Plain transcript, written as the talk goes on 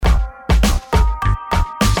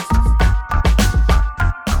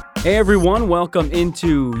Hey everyone, welcome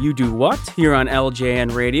into You Do What here on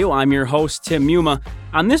LJN Radio. I'm your host, Tim Muma.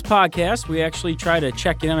 On this podcast, we actually try to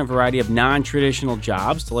check in on a variety of non-traditional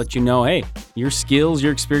jobs to let you know, hey, your skills,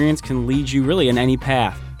 your experience can lead you really in any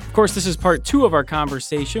path. Of course, this is part 2 of our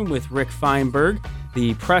conversation with Rick Feinberg,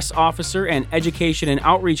 the press officer and education and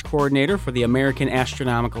outreach coordinator for the American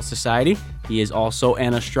Astronomical Society. He is also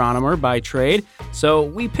an astronomer by trade. So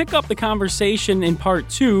we pick up the conversation in part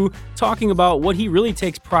 2, talking about what he really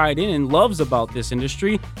takes pride in and loves about this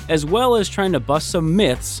industry, as well as trying to bust some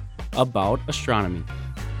myths about astronomy.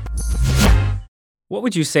 What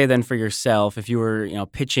would you say then for yourself if you were,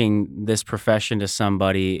 pitching this profession to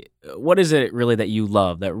somebody? What is it really that you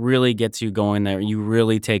love, that really gets you going, that you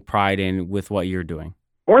really take pride in with what you're doing?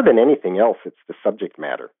 More than anything else, it's the subject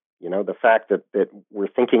matter. The fact that we're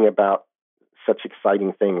thinking about such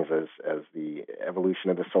exciting things as the evolution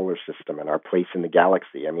of the solar system and our place in the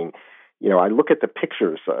galaxy. I mean, I look at the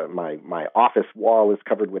pictures. My office wall is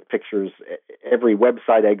covered with pictures. Every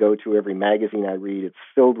website I go to, every magazine I read, it's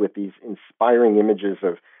filled with these inspiring images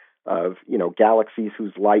of galaxies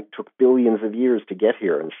whose light took billions of years to get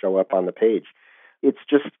here and show up on the page. It's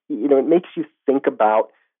just, it makes you think about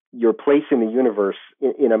your place in the universe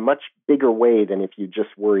in a much bigger way than if you just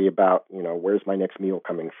worry about, where's my next meal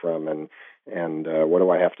coming from and what do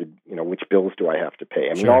I have to, which bills do I have to pay?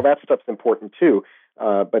 I mean, all that stuff's important too.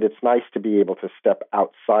 But it's nice to be able to step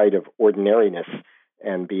outside of ordinariness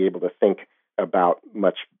and be able to think about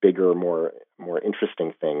much bigger, more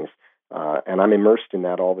interesting things. And I'm immersed in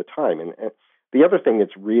that all the time. And the other thing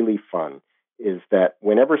that's really fun is that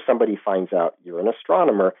whenever somebody finds out you're an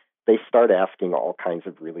astronomer, they start asking all kinds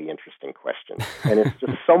of really interesting questions. And it's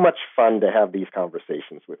just so much fun to have these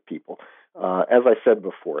conversations with people. As I said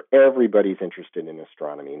before, everybody's interested in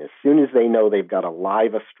astronomy. And as soon as they know they've got a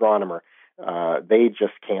live astronomer, they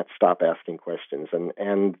just can't stop asking questions,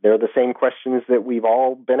 and they're the same questions that we've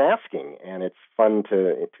all been asking, and it's fun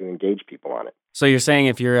to engage people on it. So you're saying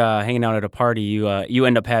if you're hanging out at a party, you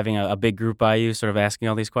end up having a big group by you, sort of asking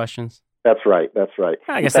all these questions? That's right.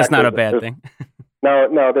 I guess that's not a bad thing.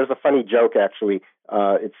 No, there's a funny joke actually.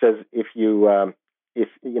 It says if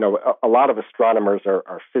a lot of astronomers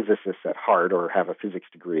are physicists at heart or have a physics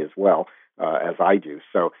degree as well, as I do.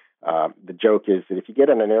 So the joke is that if you get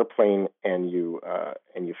on an airplane and you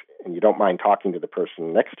don't mind talking to the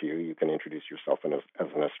person next to you, you can introduce yourself as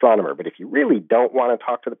an astronomer. But if you really don't want to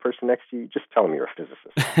talk to the person next to you, just tell them you're a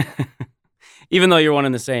physicist. Even though you're one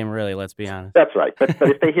and the same, really, let's be honest. That's right. But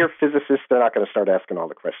if they hear physicists, they're not going to start asking all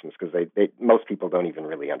the questions because most people don't even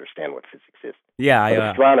really understand what physics is.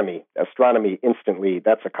 Yeah. Astronomy, instantly,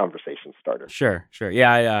 that's a conversation starter. Sure.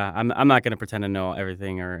 Yeah, I'm not going to pretend to know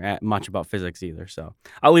everything or much about physics either, so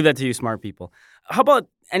I'll leave that to you smart people. How about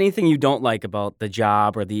anything you don't like about the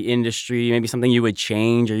job or the industry, maybe something you would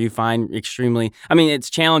change or you find extremely... I mean, it's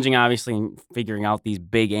challenging, obviously, in figuring out these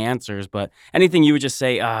big answers, but anything you would just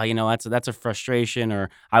say, that's a frustration, or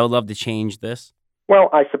I would love to change this? Well,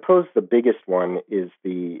 I suppose the biggest one is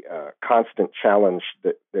the constant challenge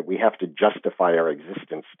that we have to justify our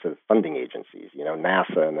existence to funding agencies,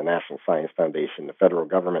 NASA and the National Science Foundation, the federal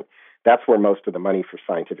government. That's where most of the money for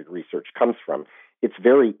scientific research comes from. It's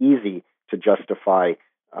very easy to justify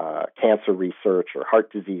cancer research or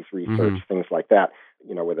heart disease research, things like that.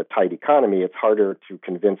 With a tight economy, it's harder to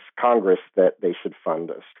convince Congress that they should fund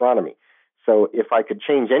astronomy. So if I could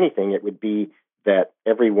change anything, it would be that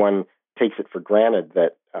everyone takes it for granted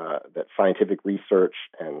that scientific research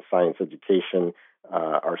and science education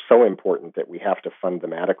are so important that we have to fund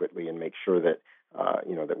them adequately and make sure that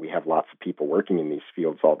that we have lots of people working in these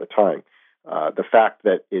fields all the time. The fact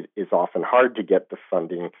that it is often hard to get the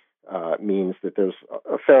funding means that there's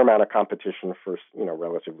a fair amount of competition for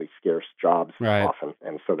relatively scarce jobs often,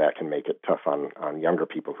 and so that can make it tough on younger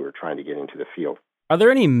people who are trying to get into the field. Are there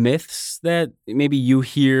any myths that maybe you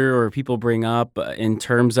hear or people bring up in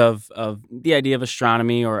terms of the idea of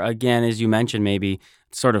astronomy, or again, as you mentioned, maybe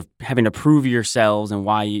sort of having to prove yourselves and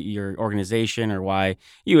why your organization or why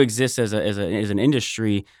you exist as an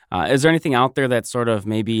industry? Is there anything out there that sort of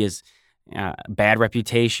maybe is bad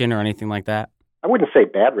reputation or anything like that? I wouldn't say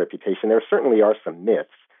bad reputation. There certainly are some myths.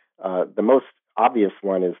 The most obvious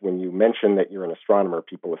one is when you mention that you're an astronomer,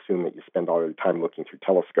 people assume that you spend all your time looking through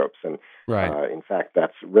telescopes. And in fact,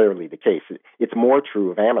 that's rarely the case. It's more true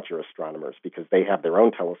of amateur astronomers because they have their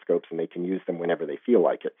own telescopes and they can use them whenever they feel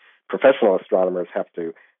like it. Professional astronomers have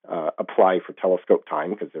to apply for telescope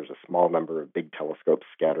time because there's a small number of big telescopes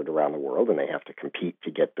scattered around the world, and they have to compete to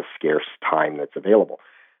get the scarce time that's available.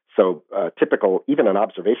 So even an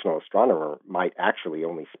observational astronomer might actually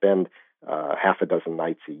only spend half a dozen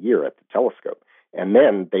nights a year at the telescope. And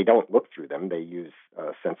then they don't look through them. They use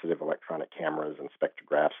sensitive electronic cameras and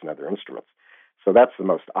spectrographs and other instruments. So that's the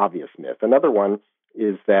most obvious myth. Another one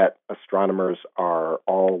is that astronomers are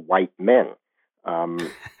all white men.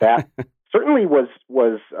 That certainly was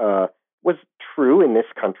true in this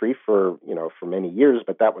country for many years,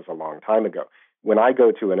 but that was a long time ago. When I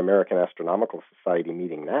go to an American Astronomical Society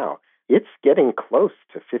meeting now, it's getting close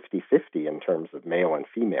to 50-50 in terms of male and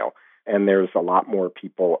female. And there's a lot more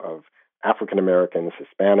people of African Americans,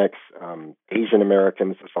 Hispanics, Asian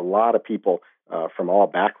Americans. There's a lot of people from all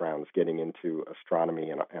backgrounds getting into astronomy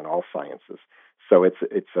and all sciences. So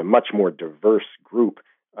it's a much more diverse group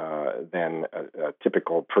than a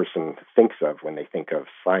typical person thinks of when they think of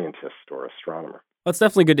scientist or astronomer. Well, it's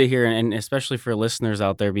definitely good to hear, and especially for listeners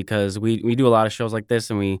out there, because we do a lot of shows like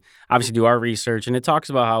this, and we obviously do our research, and it talks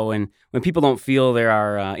about how when people don't feel there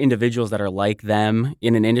are individuals that are like them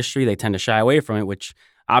in an industry, they tend to shy away from it, which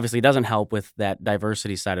obviously doesn't help with that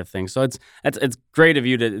diversity side of things. So it's great of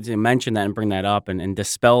you to mention that and bring that up and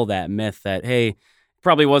dispel that myth that, hey,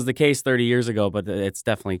 probably was the case 30 years ago, but it's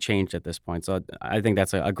definitely changed at this point. So I think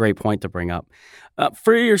that's a great point to bring up.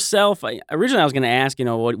 For yourself, originally I was going to ask,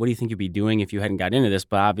 what do you think you'd be doing if you hadn't got into this?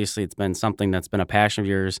 But obviously it's been something that's been a passion of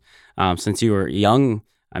yours since you were young.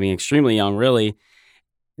 I mean, extremely young, really.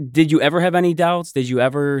 Did you ever have any doubts? Did you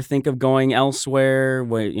ever think of going elsewhere,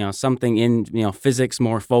 where, something in, physics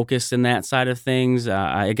more focused in that side of things?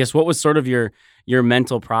 I guess what was sort of your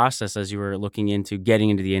mental process as you were looking into getting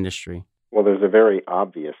into the industry? Well, there's a very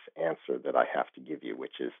obvious answer that I have to give you,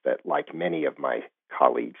 which is that, like many of my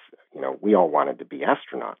colleagues, we all wanted to be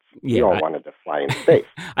astronauts. We all wanted to fly in space.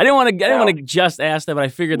 I didn't want to just ask that, but I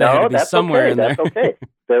figured that had to be somewhere in there. That's okay.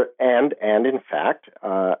 And in fact,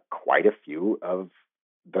 quite a few of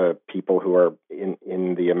the people who are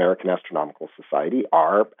in the American Astronomical Society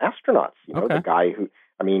are astronauts. The guy who,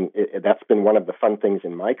 that's been one of the fun things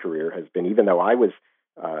in my career has been, even though I was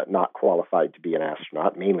not qualified to be an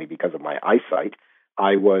astronaut, mainly because of my eyesight,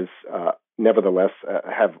 I was nevertheless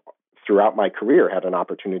have throughout my career had an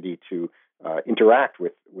opportunity to interact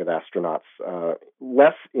with astronauts,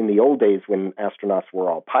 less in the old days when astronauts were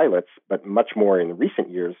all pilots, but much more in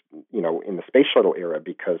recent years, in the space shuttle era,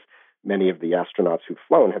 because many of the astronauts who've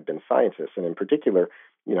flown have been scientists. And in particular,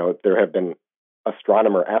 there have been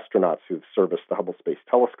astronomer astronauts who've serviced the Hubble Space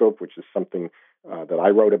Telescope, which is something that I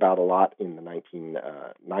wrote about a lot in the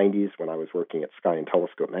 1990s when I was working at Sky and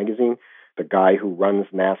Telescope magazine. The guy who runs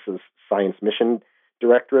NASA's Science Mission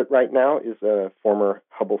Directorate right now is a former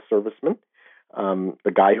Hubble serviceman.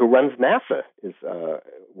 The guy who runs NASA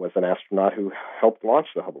was an astronaut who helped launch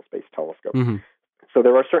the Hubble Space Telescope. Mm-hmm. So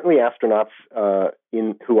there are certainly astronauts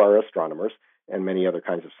who are astronomers, and many other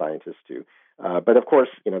kinds of scientists too. But of course,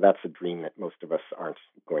 that's a dream that most of us aren't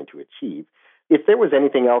going to achieve. If there was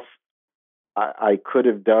anything else I could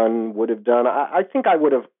have done, would have done, I think I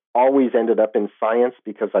would have always ended up in science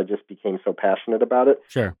because I just became so passionate about it.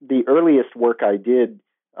 Sure. The earliest work I did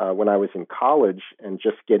when I was in college and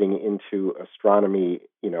just getting into astronomy,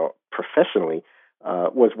 professionally,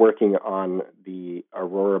 was working on the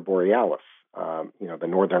Aurora Borealis, the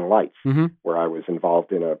Northern Lights, mm-hmm. where I was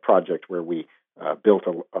involved in a project where we built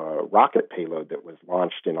a rocket payload that was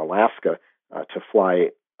launched in Alaska to fly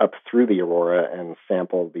up through the aurora and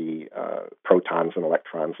sample the protons and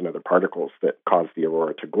electrons and other particles that cause the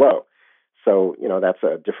aurora to glow. So, that's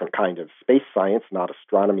a different kind of space science, not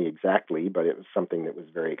astronomy exactly, but it was something that was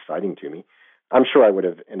very exciting to me. I'm sure I would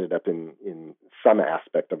have ended up in some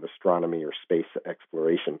aspect of astronomy or space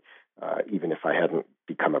exploration, even if I hadn't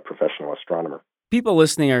become a professional astronomer. People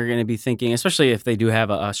listening are going to be thinking, especially if they do have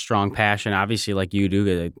a strong passion, obviously like you do,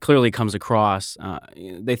 it clearly comes across.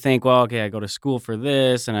 They think, well, okay, I go to school for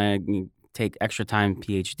this and I take extra time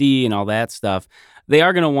PhD and all that stuff. They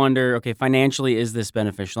are going to wonder, okay, financially, is this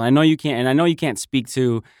beneficial? I know you can't speak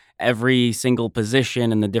to every single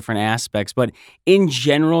position and the different aspects, but in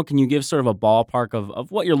general, can you give sort of a ballpark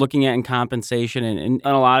of what you're looking at in compensation? And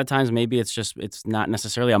a lot of times maybe it's not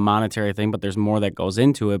necessarily a monetary thing, but there's more that goes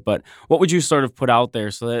into it. But what would you sort of put out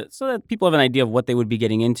there so that people have an idea of what they would be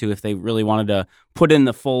getting into if they really wanted to put in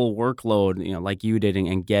the full workload, like you did,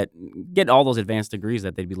 and get all those advanced degrees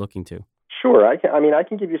that they'd be looking to? Sure. I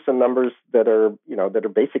can give you some numbers that are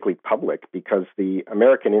basically public, because the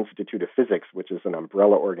American Institute of Physics, which is an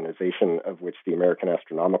umbrella organization of which the American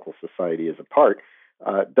Astronomical Society is a part,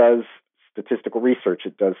 does statistical research.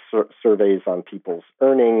 It does surveys on people's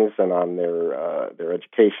earnings and on their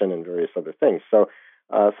education and various other things. So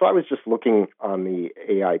I was just looking on the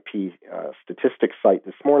AIP statistics site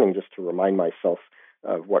this morning just to remind myself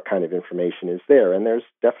of what kind of information is there. And there's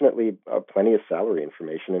definitely plenty of salary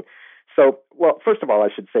information. And So, well, first of all, I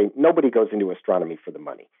should say nobody goes into astronomy for the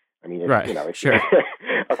money. I mean, right. Sure.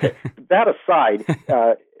 Okay. That aside,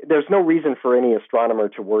 there's no reason for any astronomer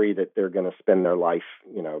to worry that they're going to spend their life,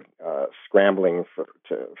 scrambling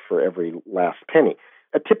for every last penny.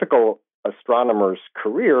 A typical astronomer's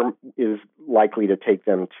career is likely to take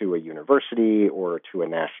them to a university or to a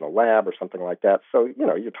national lab or something like that. So,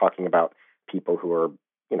 you're talking about people who are,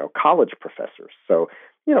 college professors. So,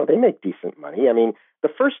 they make decent money. I mean, the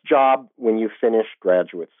first job when you finish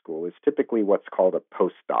graduate school is typically what's called a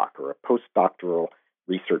postdoc or a postdoctoral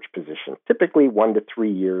research position, typically 1 to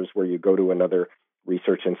 3 years where you go to another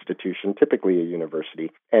research institution, typically a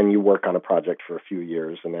university, and you work on a project for a few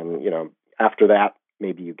years. And then, after that,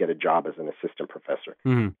 maybe you get a job as an assistant professor.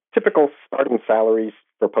 Mm-hmm. Typical starting salaries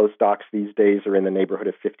for postdocs these days are in the neighborhood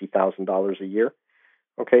of $50,000 a year.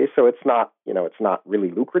 Okay, so it's not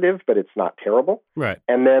really lucrative, but it's not terrible. Right.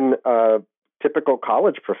 And then typical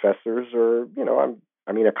college professors are,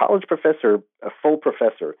 a college professor, a full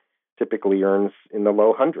professor, typically earns in the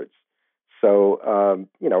low hundreds. So,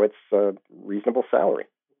 it's a reasonable salary.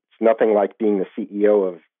 It's nothing like being the CEO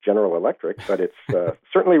of General Electric, but it's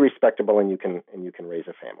certainly respectable, and you can raise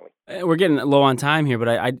a family. We're getting low on time here,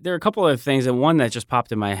 but there are a couple of things, and one that just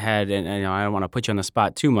popped in my head, and I don't want to put you on the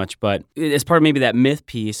spot too much, but as part of maybe that myth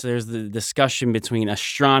piece, there's the discussion between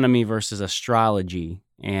astronomy versus astrology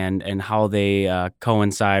and how they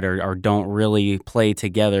coincide or don't really play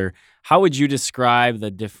together. How would you describe the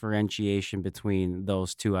differentiation between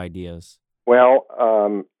those two ideas? Well,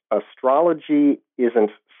 astrology isn't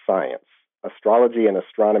science. Astrology and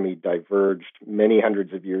astronomy diverged many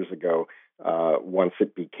hundreds of years ago once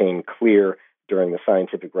it became clear during the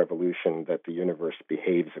scientific revolution that the universe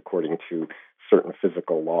behaves according to certain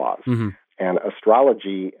physical laws. Mm-hmm. And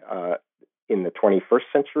astrology in the 21st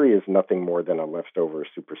century is nothing more than a leftover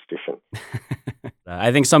superstition.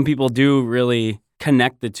 I think some people do really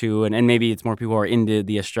connect the two, and maybe it's more people who are into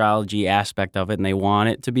the astrology aspect of it and they want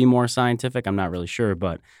it to be more scientific. I'm not really sure,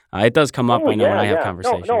 but it does come up. When I have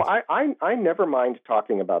conversations. No, I never mind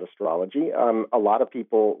talking about astrology. A lot of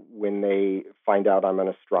people, when they find out I'm an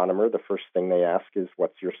astronomer, the first thing they ask is,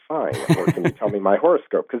 what's your sign? Or can you tell me my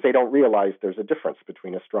horoscope? Because they don't realize there's a difference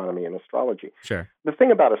between astronomy and astrology. Sure. The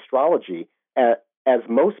thing about astrology, as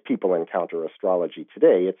most people encounter astrology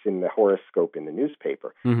today, it's in the horoscope in the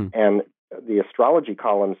newspaper. Mm-hmm. And the astrology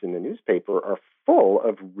columns in the newspaper are full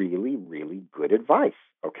of really, really good advice.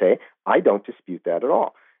 Okay, I don't dispute that at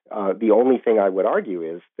all. The only thing I would argue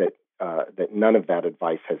is that none of that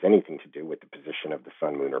advice has anything to do with the position of the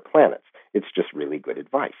sun, moon, or planets. It's just really good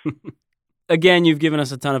advice. Again, you've given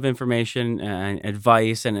us a ton of information and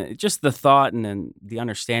advice, and just the thought and then the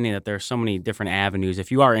understanding that there are so many different avenues.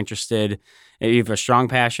 If you are interested, if you have a strong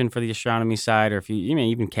passion for the astronomy side, or if you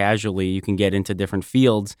even casually, you can get into different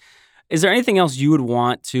fields. Is there anything else you would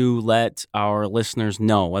want to let our listeners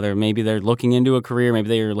know, whether maybe they're looking into a career, maybe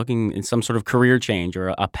they're looking in some sort of career change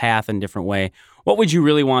or a path in a different way? What would you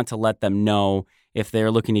really want to let them know if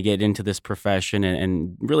they're looking to get into this profession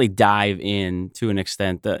and really dive in to an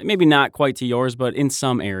extent, maybe not quite to yours, but in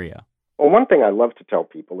some area? Well, one thing I love to tell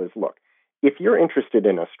people is, look, if you're interested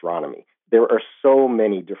in astronomy, there are so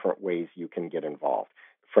many different ways you can get involved.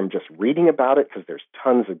 From just reading about it, because there's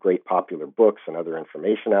tons of great popular books and other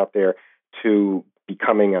information out there, to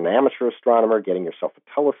becoming an amateur astronomer, getting yourself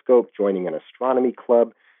a telescope, joining an astronomy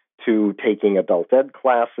club, to taking adult ed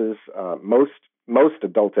classes. Most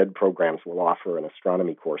adult ed programs will offer an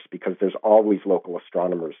astronomy course because there's always local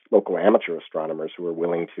amateur astronomers who are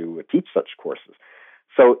willing to teach such courses.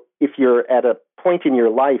 So if you're at a point in your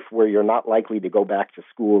life where you're not likely to go back to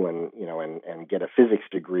school and get a physics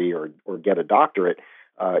degree or get a doctorate,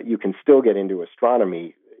 you can still get into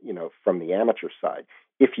astronomy, from the amateur side.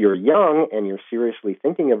 If you're young and you're seriously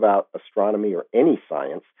thinking about astronomy or any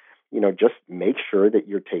science, just make sure that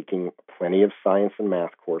you're taking plenty of science and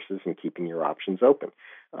math courses and keeping your options open.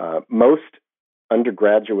 Most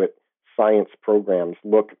undergraduate science programs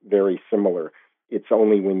look very similar. It's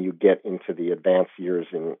only when you get into the advanced years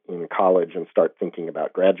in college and start thinking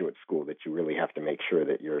about graduate school that you really have to make sure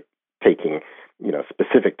that you're taking,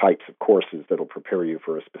 specific types of courses that'll prepare you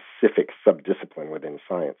for a specific subdiscipline within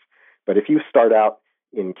science. But if you start out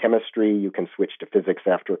in chemistry, you can switch to physics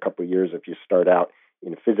after a couple of years. If you start out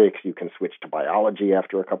in physics, you can switch to biology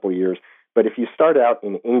after a couple of years. But if you start out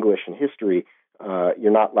in English and history,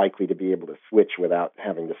 you're not likely to be able to switch without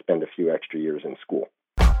having to spend a few extra years in school.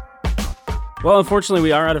 Well, unfortunately,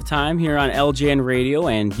 we are out of time here on LJN Radio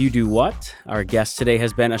and You Do What. Our guest today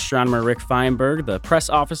has been astronomer Rick Feinberg, the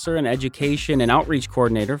press officer and education and outreach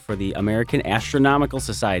coordinator for the American Astronomical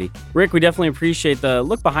Society. Rick, we definitely appreciate the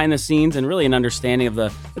look behind the scenes and really an understanding of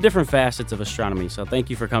the different facets of astronomy. So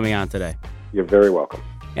thank you for coming on today. You're very welcome.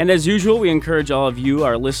 And as usual, we encourage all of you,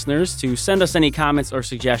 our listeners, to send us any comments or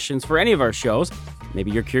suggestions for any of our shows. Maybe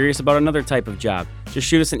you're curious about another type of job. Just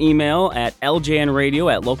shoot us an email at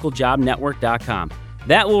ljnradio@localjobnetwork.com.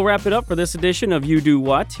 That will wrap it up for this edition of You Do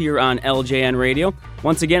What here on LJN Radio.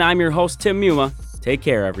 Once again, I'm your host, Tim Muma. Take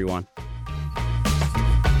care, everyone.